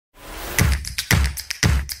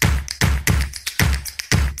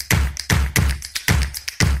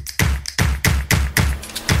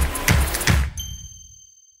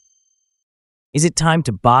Is it time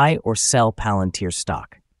to buy or sell Palantir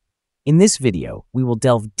stock? In this video, we will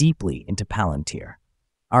delve deeply into Palantir.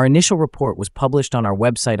 Our initial report was published on our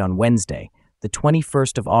website on Wednesday, the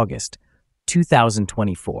 21st of August,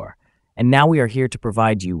 2024, and now we are here to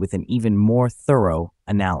provide you with an even more thorough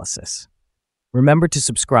analysis. Remember to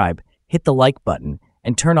subscribe, hit the like button,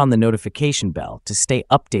 and turn on the notification bell to stay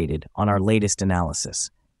updated on our latest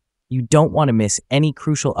analysis. You don't want to miss any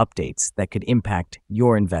crucial updates that could impact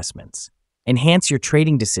your investments. Enhance your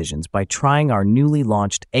trading decisions by trying our newly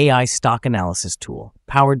launched AI stock analysis tool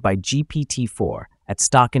powered by GPT-4 at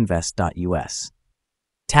StockInvest.us.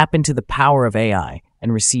 Tap into the power of AI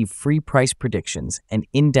and receive free price predictions and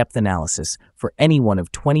in-depth analysis for any one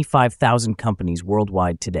of 25,000 companies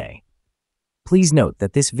worldwide today. Please note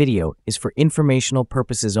that this video is for informational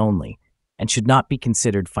purposes only and should not be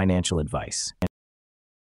considered financial advice.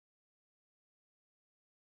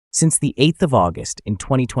 Since the 8th of August in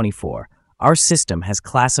 2024, our system has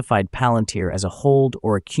classified Palantir as a hold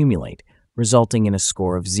or accumulate, resulting in a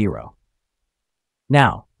score of 0.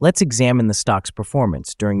 Now, let's examine the stock's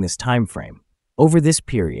performance during this time frame. Over this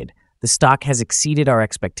period, the stock has exceeded our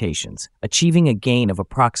expectations, achieving a gain of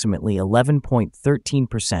approximately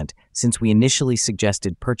 11.13% since we initially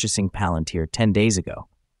suggested purchasing Palantir 10 days ago.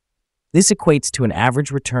 This equates to an average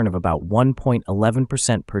return of about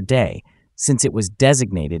 1.11% per day since it was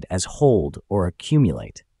designated as hold or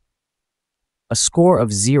accumulate. A score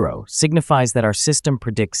of 0 signifies that our system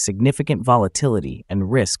predicts significant volatility and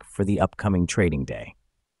risk for the upcoming trading day.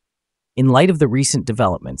 In light of the recent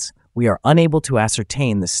developments, we are unable to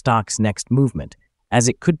ascertain the stock's next movement, as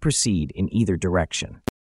it could proceed in either direction.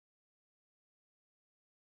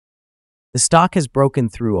 The stock has broken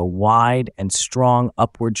through a wide and strong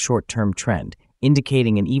upward short-term trend,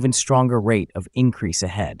 indicating an even stronger rate of increase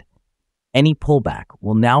ahead. Any pullback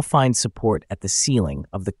will now find support at the ceiling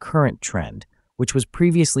of the current trend, which was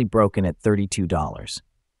previously broken at $32.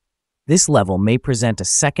 This level may present a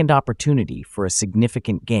second opportunity for a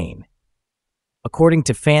significant gain. According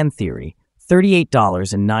to fan theory,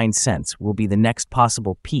 $38.09 will be the next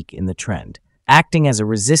possible peak in the trend, acting as a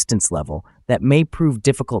resistance level that may prove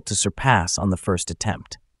difficult to surpass on the first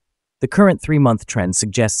attempt. The current 3-month trend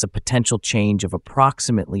suggests a potential change of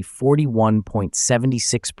approximately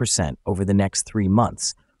 41.76% over the next 3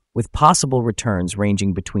 months, with possible returns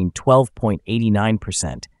ranging between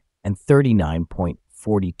 12.89% and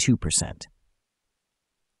 39.42%.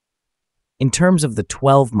 In terms of the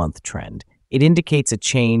 12-month trend, it indicates a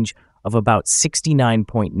change of about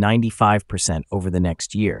 69.95% over the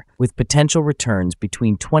next year, with potential returns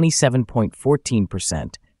between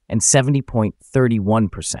 27.14% and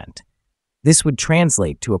 70.31%. This would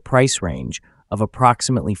translate to a price range of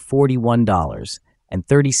approximately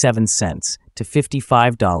 $41.37 to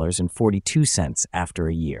 $55.42 after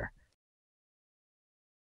a year.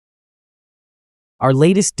 Our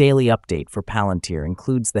latest daily update for Palantir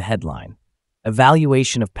includes the headline: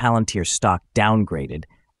 Evaluation of Palantir stock downgraded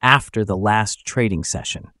after the last trading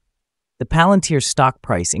session. The Palantir stock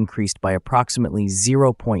price increased by approximately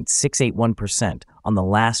 0.681% on the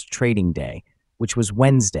last trading day, which was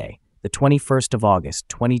Wednesday, the 21st of August,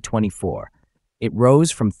 2024. It rose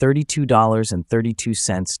from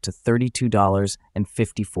 $32.32 to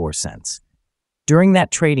 $32.54. During that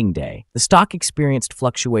trading day, the stock experienced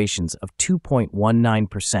fluctuations of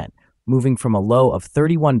 2.19%, moving from a low of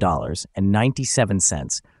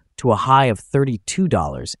 $31.97 to a high of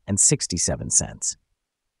 $32.67.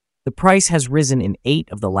 The price has risen in 8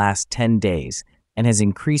 of the last 10 days and has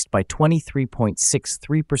increased by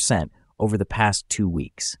 23.63% over the past 2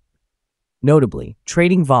 weeks. Notably,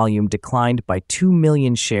 trading volume declined by 2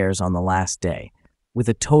 million shares on the last day, with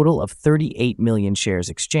a total of 38 million shares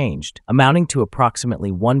exchanged, amounting to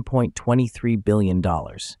approximately $1.23 billion.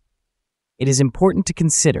 It is important to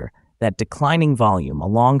consider that declining volume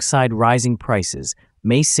alongside rising prices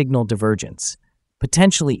may signal divergence,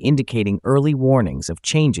 potentially indicating early warnings of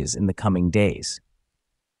changes in the coming days.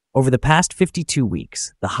 Over the past 52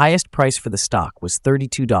 weeks, the highest price for the stock was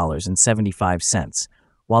 $32.75,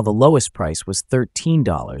 while the lowest price was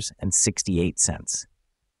 $13.68.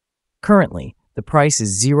 Currently, the price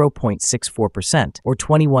is 0.64%, or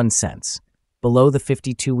 21 cents, below the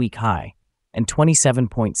 52-week high, and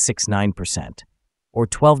 27.69%, or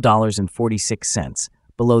 $12.46,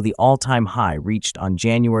 below the all-time high reached on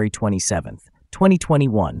January 27,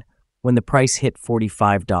 2021, when the price hit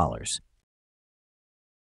 $45.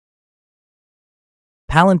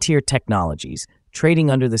 Palantir Technologies, trading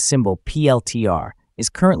under the symbol PLTR, is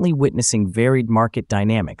currently witnessing varied market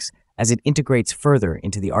dynamics as it integrates further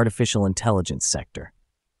into the artificial intelligence sector.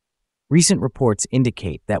 Recent reports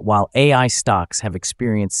indicate that while AI stocks have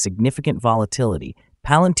experienced significant volatility,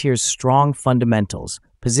 Palantir's strong fundamentals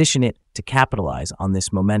position it to capitalize on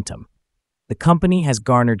this momentum. The company has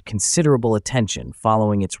garnered considerable attention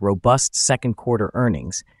following its robust second quarter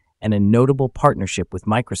earnings and a notable partnership with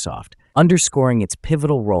Microsoft, underscoring its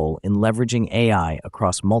pivotal role in leveraging AI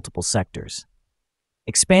across multiple sectors.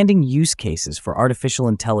 Expanding use cases for artificial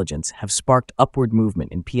intelligence have sparked upward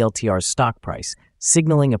movement in PLTR's stock price,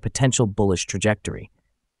 signaling a potential bullish trajectory.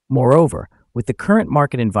 Moreover, with the current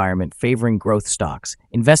market environment favoring growth stocks,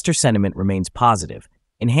 investor sentiment remains positive,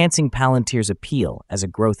 enhancing Palantir's appeal as a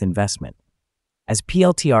growth investment. As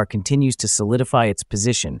PLTR continues to solidify its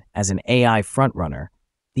position as an AI frontrunner,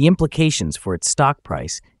 the implications for its stock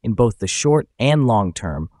price in both the short and long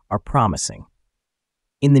term are promising.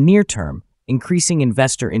 In the near term, increasing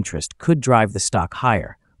investor interest could drive the stock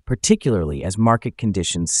higher, particularly as market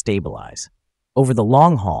conditions stabilize. Over the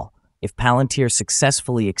long haul, if Palantir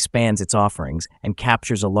successfully expands its offerings and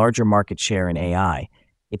captures a larger market share in AI,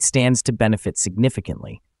 it stands to benefit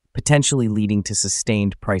significantly, potentially leading to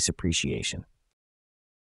sustained price appreciation.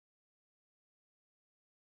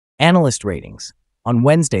 Analyst ratings. On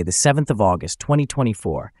Wednesday, the 7th of August,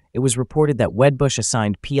 2024, it was reported that Wedbush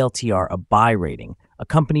assigned PLTR a buy rating,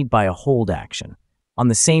 accompanied by a hold action. On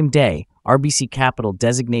the same day, RBC Capital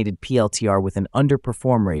designated PLTR with an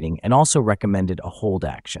underperform rating and also recommended a hold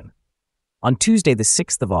action. On Tuesday, the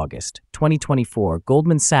 6th of August, 2024,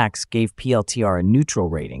 Goldman Sachs gave PLTR a neutral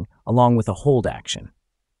rating along with a hold action.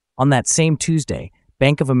 On that same Tuesday,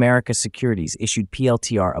 Bank of America Securities issued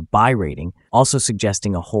PLTR a buy rating, also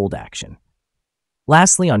suggesting a hold action.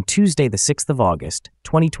 Lastly, on Tuesday, the 6th of August,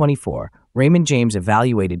 2024, Raymond James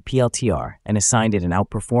evaluated PLTR and assigned it an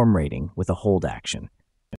outperform rating with a hold action.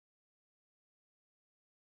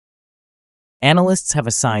 Analysts have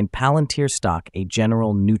assigned Palantir stock a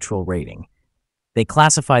general neutral rating. They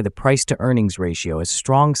classify the price-to-earnings ratio as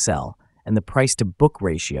strong sell and the price-to-book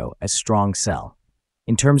ratio as strong sell.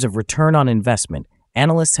 In terms of return on investment,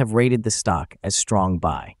 analysts have rated the stock as strong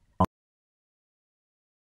buy.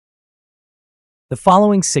 The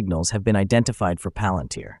following signals have been identified for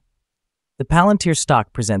Palantir. The Palantir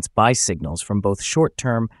stock presents buy signals from both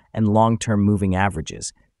short-term and long-term moving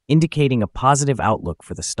averages, indicating a positive outlook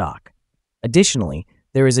for the stock. Additionally,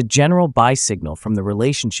 there is a general buy signal from the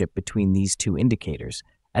relationship between these two indicators,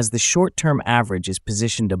 as the short-term average is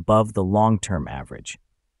positioned above the long-term average.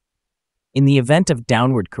 In the event of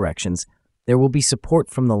downward corrections, there will be support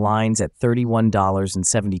from the lines at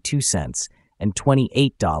 $31.72 and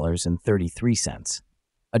 $28.33.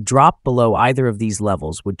 A drop below either of these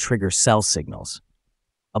levels would trigger sell signals.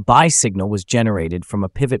 A buy signal was generated from a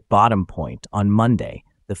pivot bottom point on Monday,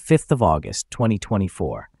 the 5th of August,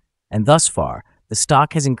 2024, and thus far, the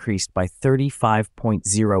stock has increased by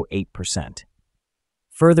 35.08%.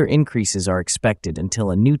 Further increases are expected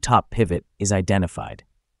until a new top pivot is identified.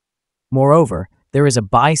 Moreover, there is a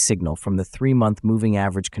buy signal from the 3-month moving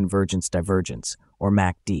average convergence divergence, or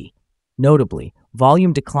MACD. Notably,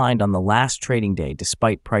 volume declined on the last trading day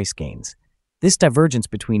despite price gains. This divergence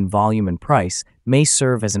between volume and price may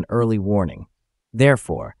serve as an early warning.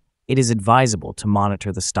 Therefore, it is advisable to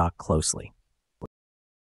monitor the stock closely.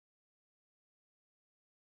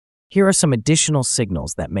 Here are some additional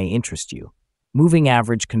signals that may interest you. Moving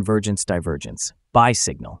average convergence divergence, buy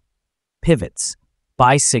signal. Pivots,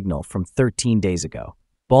 buy signal from 13 days ago.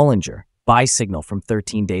 Bollinger, buy signal from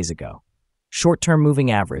 13 days ago. Short-term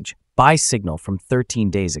moving average, buy signal from 13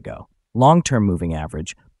 days ago. Long-term moving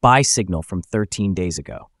average, buy signal from 13 days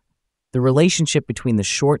ago. The relationship between the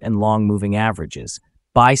short and long moving averages,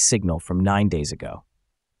 buy signal from 9 days ago.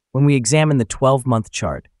 When we examine the 12-month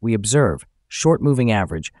chart, we observe short moving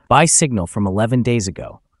average, buy signal from 11 days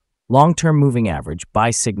ago. Long-term moving average,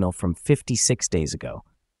 buy signal from 56 days ago.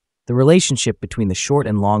 The relationship between the short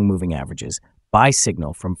and long moving averages, buy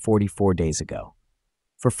signal from 44 days ago.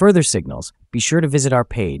 For further signals, be sure to visit our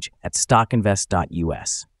page at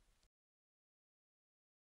StockInvest.us.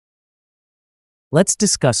 Let's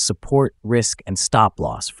discuss support, risk, and stop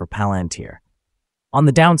loss for Palantir. On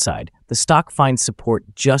the downside, the stock finds support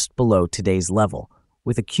just below today's level,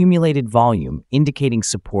 with accumulated volume indicating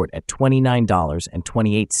support at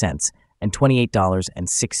 $29.28 and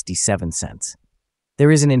 $28.67.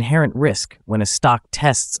 There is an inherent risk when a stock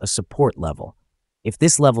tests a support level. If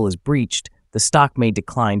this level is breached, the stock may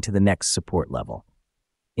decline to the next support level.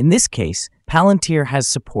 In this case, Palantir has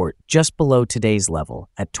support just below today's level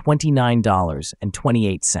at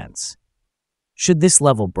 $29.28. Should this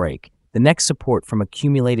level break, the next support from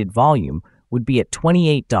accumulated volume would be at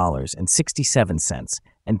 $28.67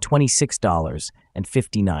 and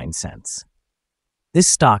 $26.59. This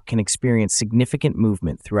stock can experience significant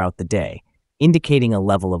movement throughout the day, indicating a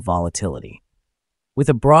level of volatility. With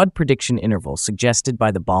a broad prediction interval suggested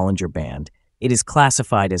by the Bollinger Band, it is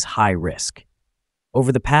classified as high risk.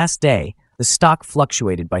 Over the past day, the stock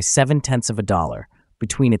fluctuated by 0.7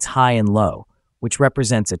 between its high and low, which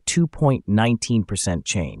represents a 2.19%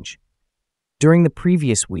 change. During the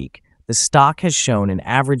previous week, the stock has shown an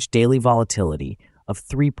average daily volatility of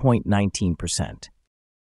 3.19%.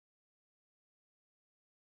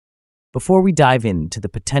 Before we dive into the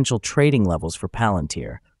potential trading levels for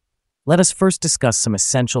Palantir, let us first discuss some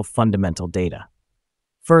essential fundamental data.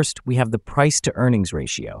 First, we have the price-to-earnings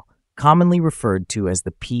ratio, commonly referred to as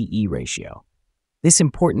the PE ratio. This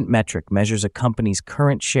important metric measures a company's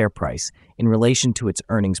current share price in relation to its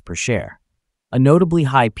earnings per share. A notably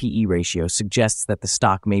high PE ratio suggests that the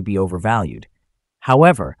stock may be overvalued.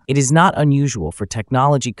 However, it is not unusual for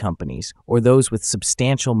technology companies or those with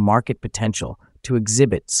substantial market potential to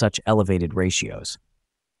exhibit such elevated ratios.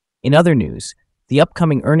 In other news, the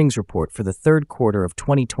upcoming earnings report for the third quarter of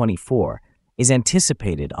 2024 is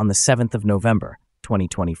anticipated on the 7th of November,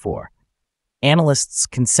 2024. Analysts'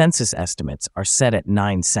 consensus estimates are set at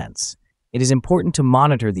 9 cents. It is important to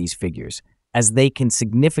monitor these figures as they can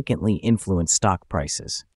significantly influence stock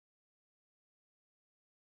prices.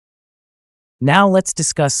 Now let's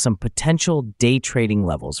discuss some potential day trading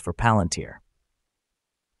levels for Palantir.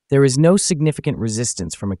 There is no significant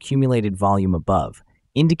resistance from accumulated volume above,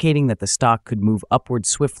 indicating that the stock could move upward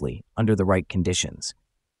swiftly under the right conditions.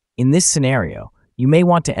 In this scenario, you may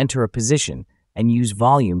want to enter a position and use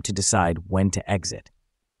volume to decide when to exit.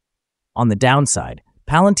 On the downside,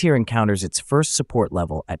 Palantir encounters its first support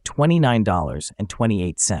level at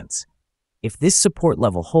 $29.28. If this support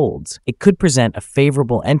level holds, it could present a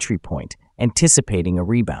favorable entry point, anticipating a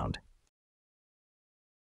rebound.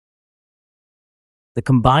 The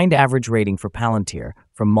combined average rating for Palantir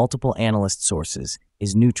from multiple analyst sources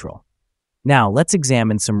is neutral. Now, let's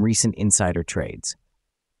examine some recent insider trades.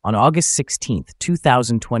 On August 16,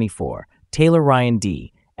 2024, Taylor Ryan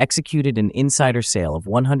D. executed an insider sale of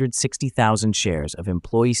 160,000 shares of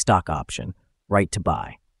employee stock option, right to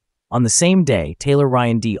buy. On the same day, Taylor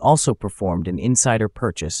Ryan D. also performed an insider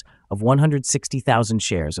purchase of 160,000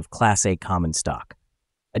 shares of Class A common stock.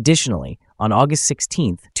 Additionally, on August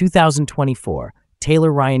 16, 2024,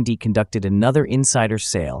 Taylor Ryan D. conducted another insider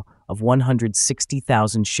sale of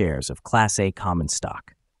 160,000 shares of Class A common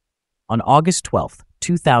stock. On August 12,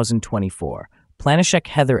 2024, Planishek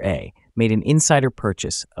Heather A. made an insider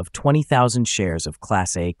purchase of 20,000 shares of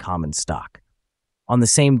Class A common stock. On the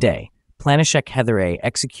same day, Planishek Heather A.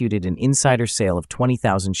 executed an insider sale of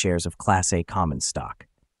 20,000 shares of Class A common stock.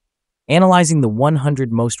 Analyzing the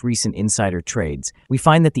 100 most recent insider trades, we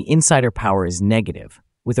find that the insider power is negative,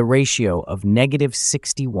 with a ratio of negative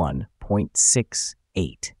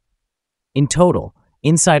 61.68. In total,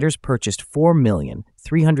 insiders purchased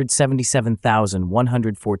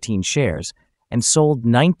 4,377,114 shares and sold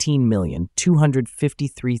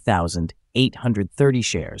 19,253,830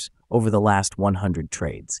 shares over the last 100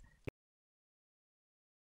 trades.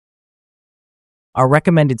 Our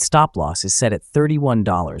recommended stop loss is set at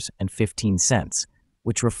 $31.15,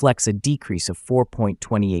 which reflects a decrease of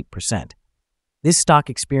 4.28%. This stock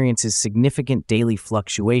experiences significant daily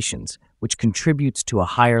fluctuations, which contributes to a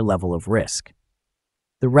higher level of risk.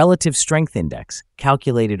 The relative strength index,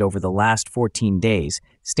 calculated over the last 14 days,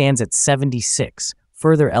 stands at 76,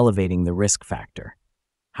 further elevating the risk factor.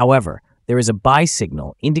 However, there is a buy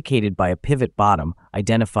signal indicated by a pivot bottom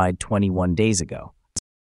identified 21 days ago.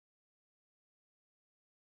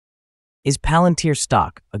 Is Palantir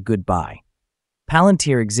stock a good buy?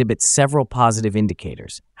 Palantir exhibits several positive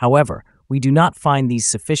indicators. However, we do not find these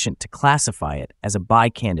sufficient to classify it as a buy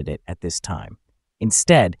candidate at this time.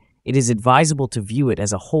 Instead, it is advisable to view it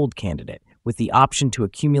as a hold candidate, with the option to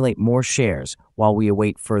accumulate more shares while we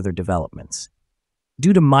await further developments.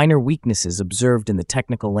 Due to minor weaknesses observed in the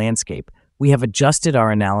technical landscape, we have adjusted our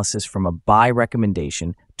analysis from a buy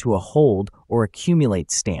recommendation to a hold or accumulate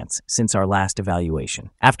stance since our last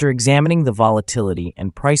evaluation. After examining the volatility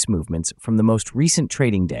and price movements from the most recent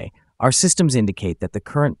trading day, our systems indicate that the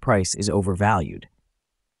current price is overvalued.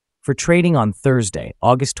 For trading on Thursday,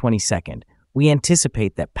 August 22nd, we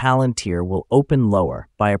anticipate that Palantir will open lower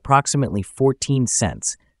by approximately 14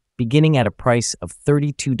 cents, beginning at a price of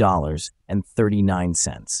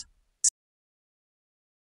 $32.39.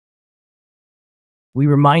 We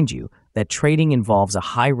remind you that trading involves a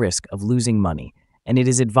high risk of losing money, and it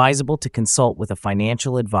is advisable to consult with a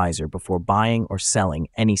financial advisor before buying or selling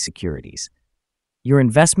any securities. Your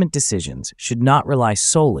investment decisions should not rely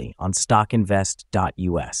solely on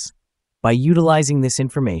StockInvest.us. By utilizing this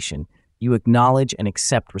information, you acknowledge and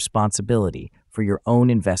accept responsibility for your own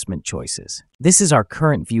investment choices. This is our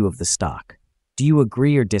current view of the stock. Do you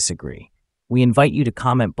agree or disagree? We invite you to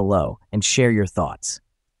comment below and share your thoughts.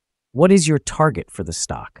 What is your target for the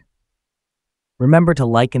stock? Remember to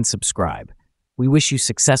like and subscribe. We wish you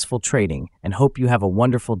successful trading and hope you have a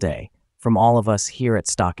wonderful day from all of us here at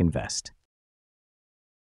Stock Invest.